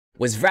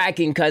Was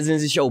racking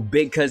cousins? It's your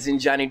big cousin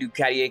Johnny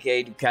Ducati,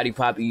 aka Ducati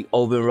Poppy,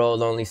 open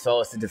roll only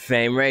souls to the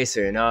fame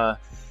racer. And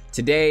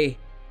today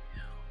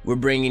we're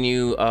bringing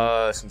you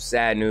some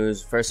sad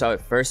news. First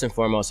and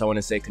foremost, I want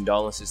to say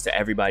condolences to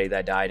everybody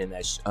that died in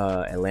that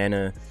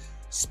Atlanta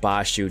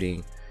spa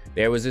shooting.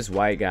 There was this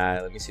white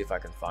guy. Let me see if I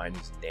can find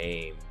his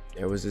name.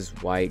 There was this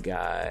white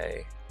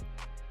guy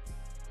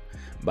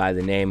by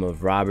the name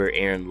of Robert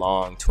Aaron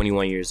Long,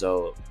 21 years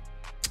old.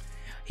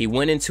 He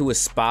went into a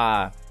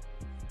spa,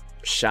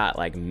 shot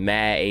like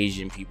mad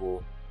Asian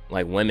people,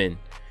 like women.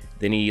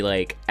 Then he,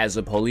 like, as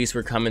the police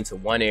were coming to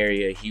one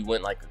area, he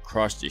went like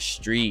across the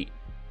street,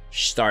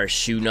 started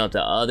shooting up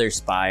the other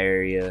spa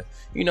area,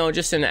 you know,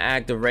 just in the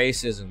act of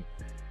racism.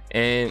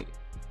 And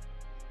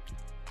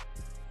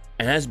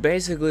that's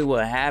basically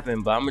what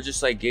happened, but I'm gonna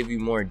just like give you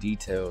more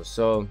details.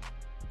 So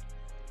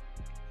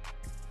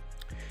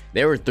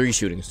there were 3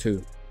 shootings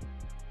too.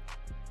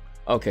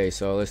 Okay,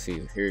 so let's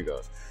see, here it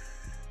goes.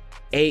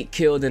 8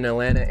 killed in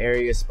Atlanta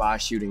area spa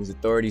shootings.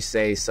 Authorities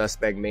say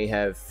suspect may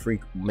have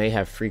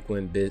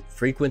frequented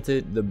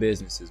the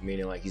businesses,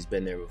 meaning like he's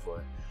been there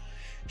before.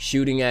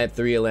 Shooting at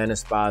 3 Atlanta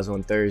spas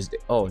on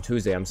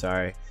Tuesday, I'm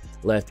sorry,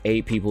 left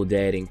 8 people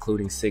dead,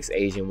 including 6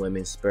 Asian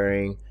women,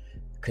 spurring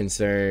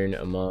concern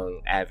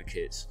among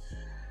advocates.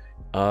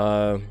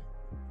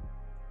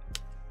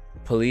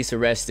 Police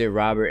arrested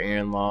Robert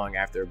Aaron Long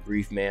after a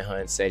brief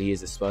manhunt, said he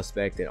is a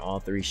suspect in all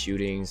 3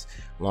 shootings.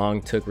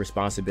 Long took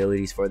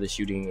responsibilities for the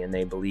shooting and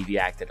they believe he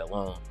acted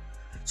alone.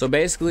 So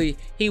basically,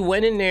 he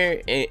went in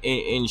there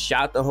and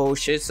shot the whole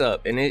shits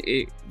up. And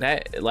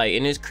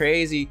it's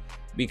crazy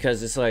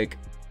because it's like,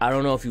 I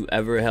don't know if you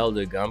ever held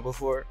a gun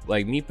before.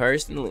 Like me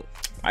personally,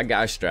 I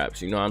got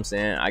straps, you know what I'm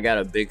saying? I got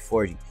a big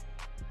 40.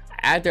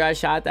 After I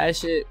shot that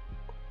shit,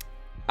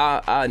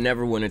 I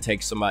never want to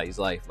take somebody's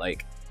life.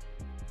 Like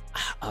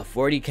a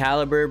 40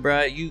 caliber,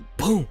 bro, you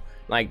boom,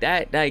 like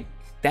that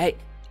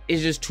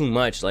is just too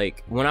much.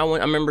 Like when I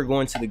remember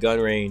going to the gun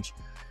range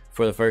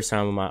for the first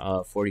time with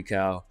my 40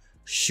 cal,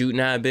 shooting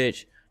that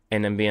bitch,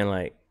 and then being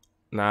like,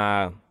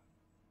 nah,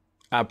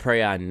 I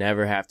pray I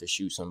never have to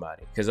shoot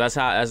somebody, because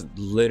that's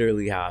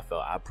literally how I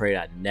felt. I prayed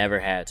I never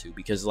had to,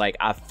 because like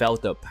I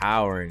felt the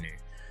power in there.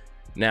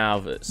 Now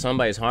if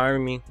somebody's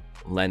harming me,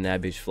 I'm letting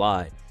that bitch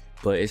fly.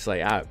 But it's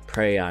like, I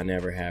pray I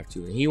never have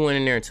to. And he went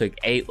in there and took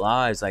 8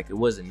 lives like it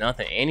wasn't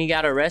nothing. And he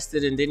got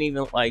arrested and didn't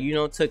even, like, you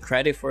know, took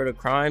credit for the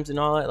crimes and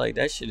all that. Like,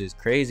 that shit is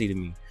crazy to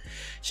me.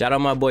 Shout out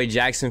my boy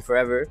Jackson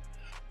Forever.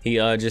 He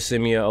just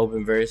sent me an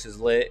open verse. It's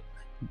lit.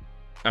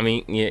 I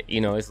mean, yeah,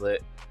 you know, it's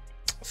lit.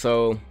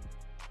 So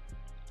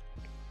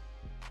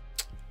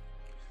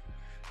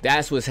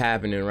that's what's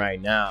happening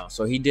right now.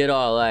 So he did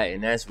all that,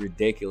 and that's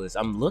ridiculous.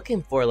 I'm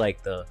looking for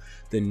like the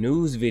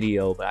news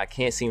video, but I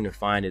can't seem to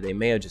find it. They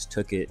may have just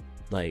took it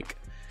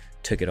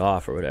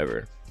off or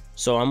whatever.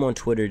 So I'm on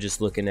Twitter just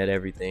looking at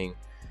everything,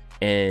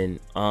 and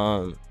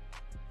I'm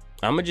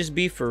gonna just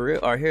be for real.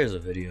 Or here's a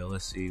video.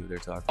 Let's see what they're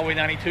talking about. Highway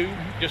 92,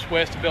 just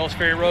west of Bells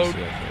Ferry Road,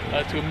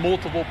 to a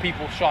multiple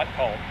people shot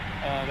call.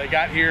 They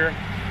got here,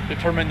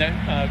 determined that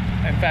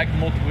in fact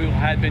multiple people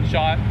had been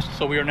shot.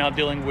 So we are now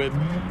dealing with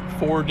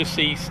 4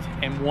 deceased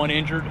and 1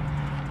 injured.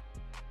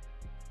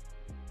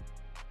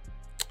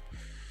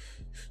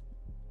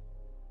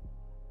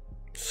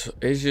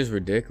 It's just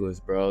ridiculous,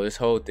 bro. This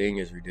whole thing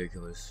is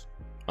ridiculous.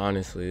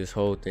 Honestly, this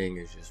whole thing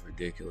is just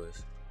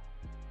ridiculous.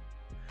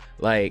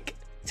 Like,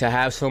 to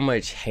have so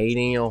much hate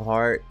in your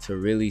heart to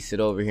really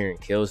sit over here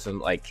and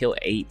kill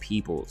 8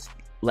 people,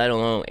 let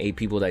alone 8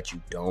 people that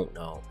you don't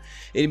know.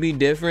 It'd be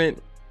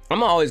different. I'm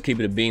gonna always keep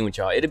it a bean with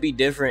y'all. It'd be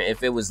different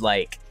if it was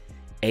like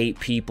 8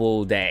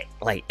 people that,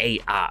 like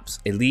 8 ops.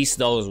 At least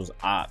those was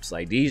ops.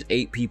 Like these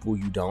 8 people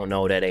you don't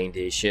know that ain't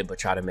did shit but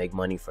try to make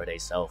money for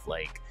theyself.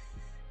 Like,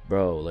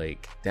 bro,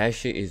 like that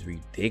shit is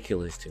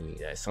ridiculous to me,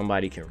 that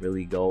somebody can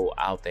really go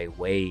out their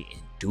way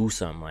and do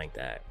something like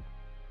that.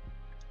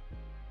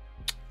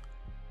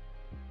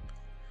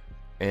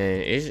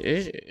 And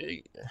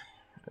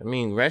I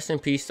mean, rest in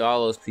peace to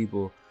all those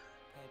people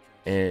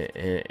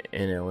in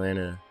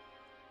Atlanta,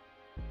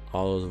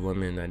 all those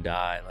women that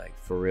died, like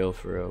for real,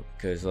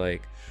 because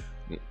like,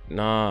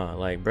 nah,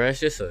 like, bro,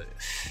 it's just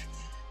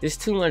there's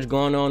too much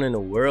going on in the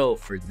world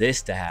for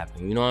this to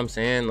happen. You know what I'm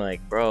saying?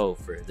 Like, bro,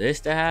 for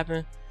this to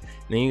happen,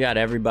 then you got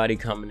everybody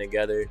coming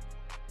together.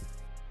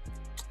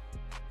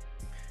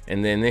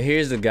 And then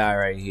here's the guy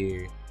right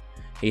here.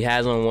 He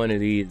has on one of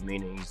these,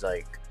 meaning he's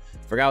like,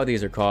 forgot what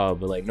these are called,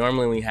 but like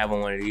normally when you have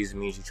on one of these, it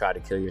means you try to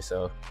kill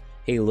yourself.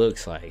 He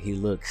looks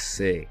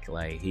sick.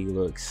 Like he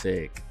looks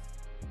sick.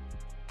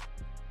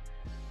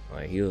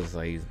 Like he looks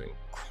like he's been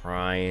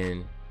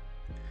crying.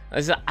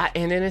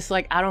 And then it's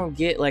like, I don't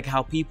get like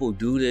how people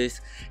do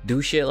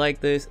shit like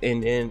this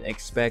and then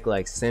expect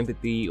like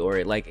sympathy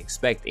or like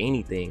expect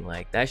anything.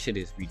 Like that shit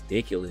is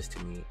ridiculous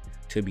to me,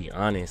 to be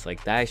honest.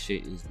 Like that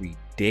shit is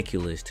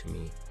ridiculous to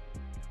me.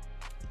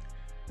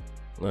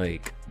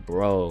 Like,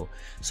 bro.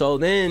 So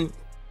then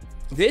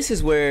this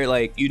is where,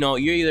 like, you know,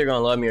 you're either gonna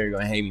love me or you're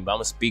gonna hate me, but I'm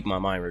gonna speak my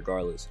mind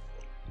regardless.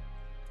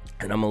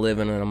 And I'm gonna live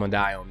and I'm gonna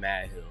die on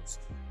Mad Hills.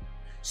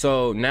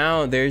 So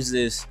now there's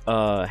this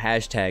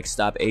hashtag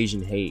Stop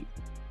Asian Hate,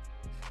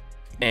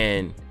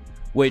 and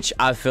which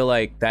I feel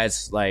like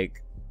that's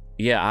like,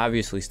 yeah,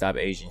 obviously stop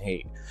Asian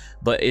hate,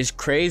 but it's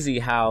crazy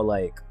how,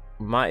 like,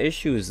 my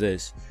issue is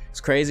this.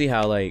 It's crazy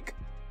how, like,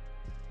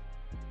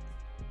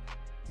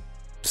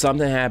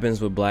 something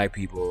happens with black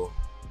people,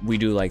 we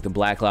do like the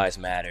Black Lives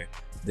Matter,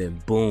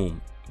 then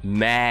boom,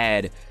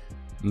 mad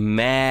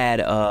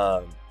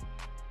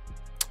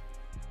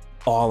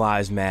all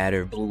lives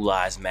matter, blue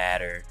lives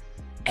matter,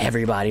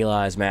 everybody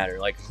lives matter.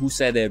 Like, who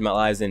said that my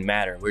lives didn't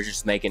matter? We're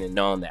just making it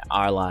known that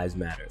our lives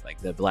matter, like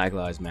the Black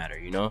Lives Matter,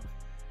 you know?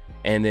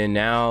 And then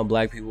now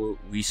black people,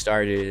 we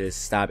started to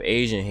stop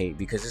Asian hate,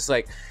 because it's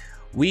like,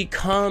 we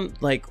come,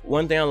 like,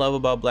 one thing I love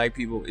about black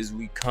people is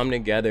we come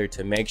together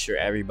to make sure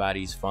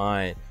everybody's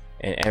fine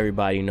and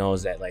everybody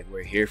knows that, like,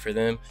 we're here for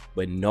them,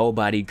 but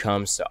nobody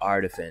comes to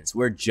our defense.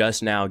 We're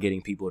just now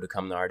getting people to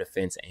come to our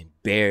defense, and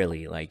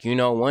barely, like, you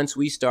know, once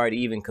we start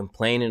even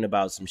complaining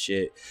about some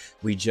shit,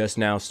 we just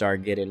now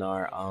start getting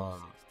our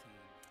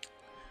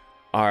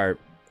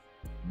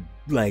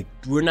like,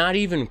 we're not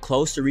even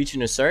close to reaching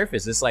the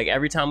surface. It's like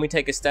every time we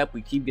take a step,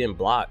 we keep getting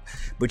blocked.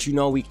 But, you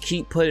know, we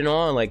keep putting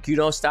on, like, you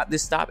know, stop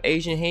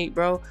Asian hate,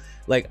 bro.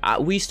 Like,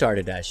 we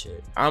started that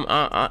shit. And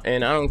I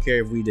don't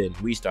care if we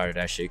didn't. We started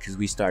that shit because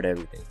we start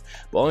everything.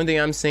 The only thing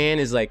I'm saying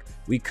is, like,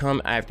 we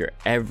come after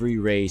every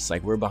race.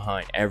 Like, we're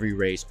behind every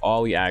race.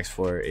 All we ask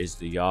for is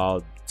the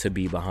y'all to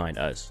be behind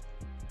us.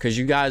 Because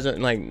you guys are,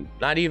 like,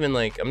 not even,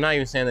 like, I'm not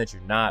even saying that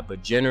you're not,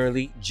 but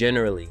generally,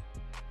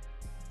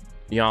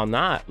 y'all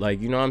not,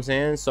 like, you know what I'm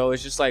saying? So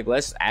it's just like,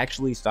 let's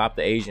actually stop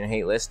the Asian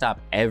hate. Let's stop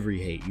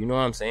every hate, you know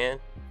what I'm saying?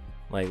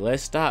 Like,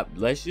 let's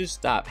just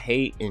stop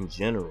hate in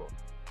general.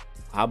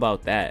 How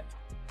about that?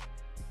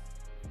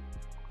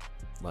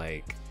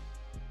 Like,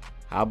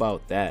 how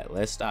about that?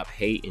 Let's stop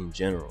hate in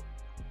general,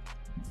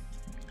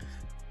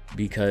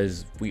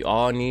 because we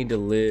all need to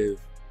live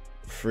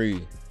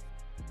free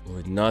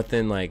with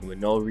nothing, like, with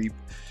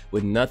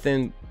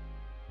nothing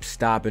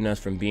stopping us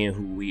from being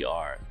who we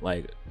are,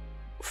 like,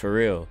 for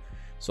real.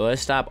 So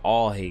let's stop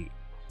all hate.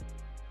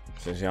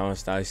 Since y'all want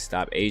to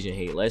stop Asian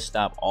hate, let's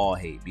stop all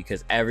hate,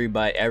 because every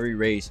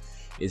race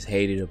is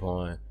hated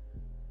upon,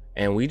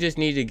 and we just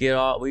need to get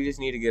all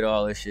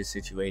this shit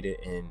situated.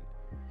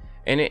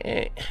 And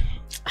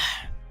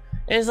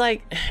it's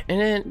like,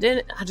 and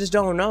then I just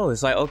don't know.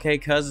 It's like, okay,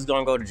 cuz is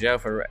gonna go to jail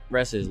for the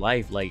rest of his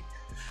life. Like,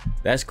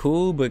 that's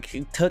cool, but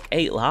he took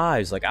 8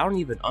 lives. Like, I don't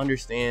even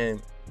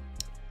understand,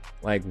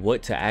 like,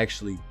 what to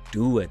actually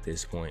do at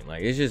this point.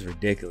 Like, it's just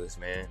ridiculous,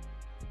 man.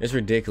 It's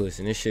ridiculous,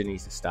 and this shit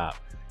needs to stop.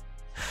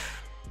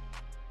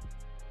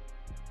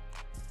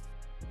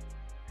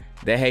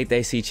 The hate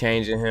they see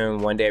changing him.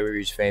 One day we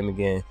reach fame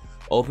again.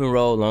 Open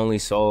road, lonely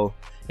soul.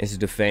 This is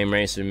the Fame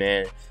Racer,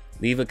 man.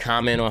 Leave a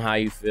comment on how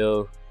you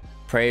feel.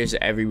 Prayers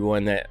and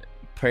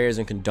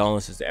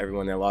condolences to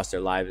everyone that lost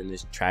their life in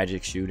this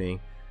tragic shooting.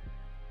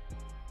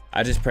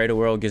 I just pray the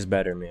world gets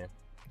better, man.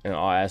 In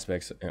all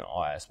aspects.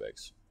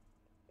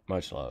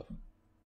 Much love.